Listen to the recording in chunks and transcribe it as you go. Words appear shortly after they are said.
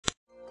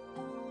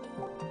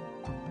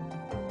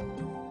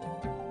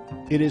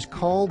It is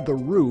called the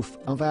roof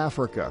of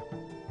Africa,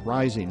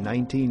 rising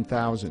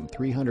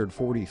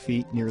 19,340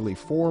 feet, nearly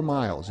 4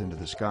 miles into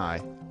the sky.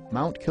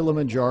 Mount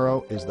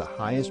Kilimanjaro is the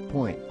highest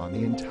point on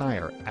the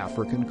entire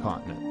African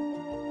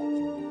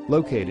continent.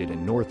 Located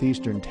in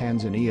northeastern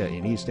Tanzania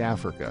in East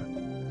Africa,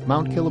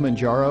 Mount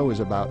Kilimanjaro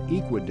is about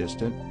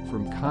equidistant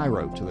from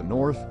Cairo to the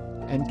north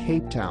and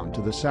Cape Town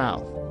to the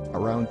south,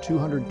 around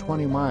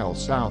 220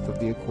 miles south of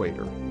the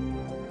equator.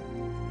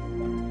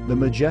 The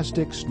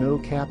majestic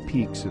snow-capped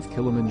peaks of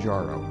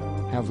Kilimanjaro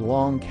have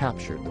long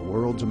captured the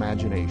world's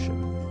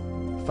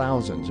imagination.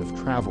 Thousands have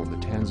traveled to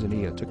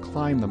Tanzania to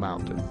climb the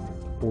mountain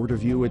or to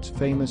view its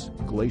famous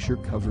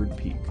glacier-covered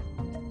peak.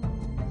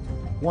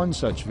 One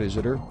such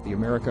visitor, the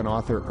American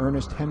author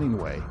Ernest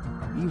Hemingway,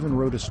 even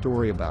wrote a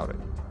story about it.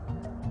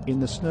 In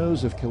The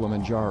Snows of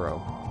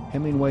Kilimanjaro,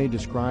 Hemingway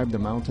described the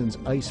mountain's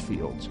ice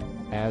fields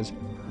as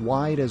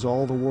wide as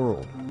all the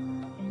world,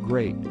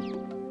 great,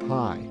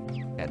 high,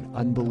 and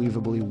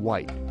unbelievably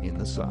white in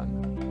the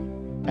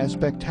sun. As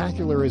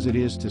spectacular as it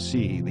is to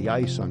see, the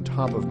ice on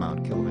top of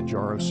Mount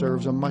Kilimanjaro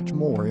serves a much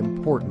more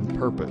important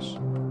purpose.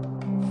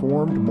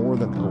 Formed more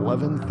than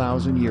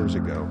 11,000 years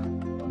ago,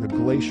 the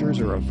glaciers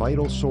are a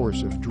vital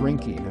source of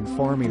drinking and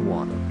farming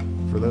water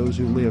for those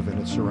who live in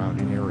its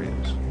surrounding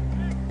areas.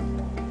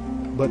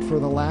 But for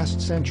the last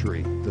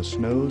century, the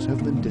snows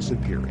have been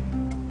disappearing.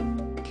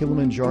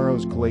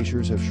 Kilimanjaro's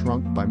glaciers have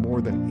shrunk by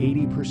more than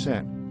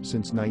 80%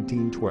 since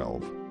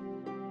 1912.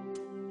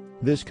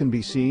 This can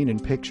be seen in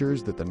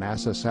pictures that the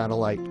NASA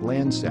satellite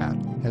Landsat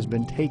has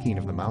been taking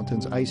of the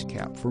mountain's ice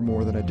cap for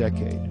more than a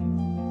decade.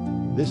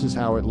 This is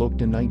how it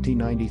looked in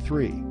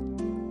 1993.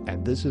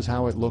 And this is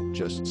how it looked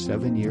just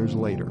 7 years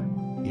later,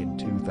 in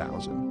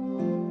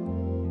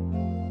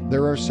 2000.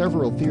 There are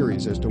several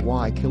theories as to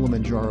why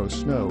Kilimanjaro's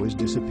snow is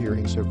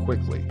disappearing so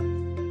quickly.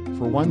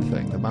 For one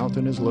thing, the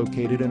mountain is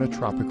located in a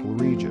tropical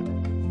region.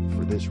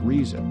 For this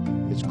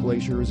reason, its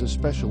glacier is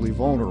especially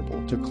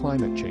vulnerable to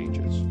climate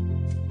changes.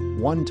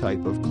 One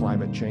type of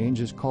climate change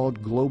is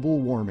called global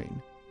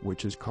warming,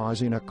 which is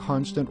causing a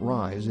constant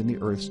rise in the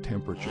Earth's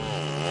temperature.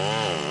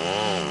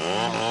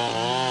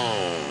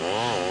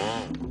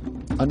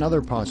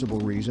 Another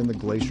possible reason the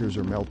glaciers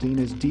are melting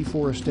is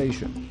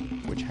deforestation,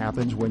 which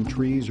happens when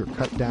trees are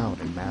cut down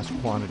in mass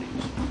quantities.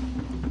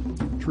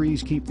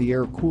 Trees keep the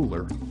air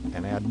cooler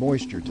and add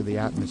moisture to the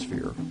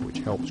atmosphere, which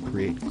helps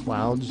create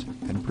clouds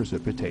and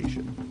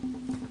precipitation.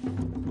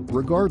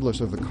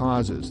 Regardless of the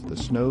causes, the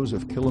snows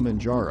of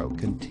Kilimanjaro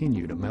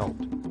continue to melt.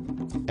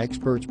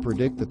 Experts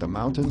predict that the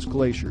mountain's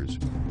glaciers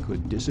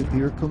could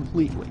disappear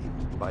completely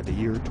by the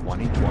year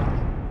 2020.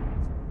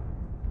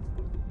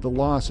 The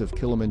loss of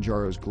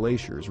Kilimanjaro's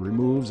glaciers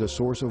removes a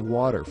source of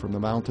water from the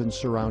mountain's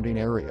surrounding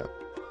area.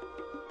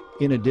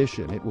 In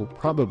addition, it will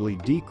probably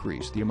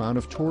decrease the amount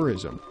of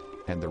tourism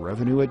and the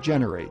revenue it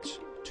generates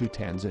to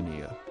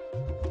Tanzania.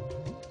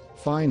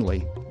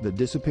 Finally, the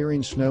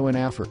disappearing snow in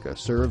Africa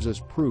serves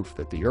as proof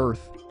that the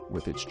Earth,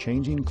 with its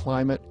changing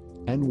climate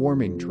and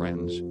warming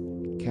trends,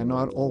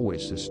 cannot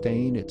always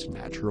sustain its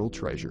natural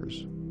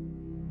treasures.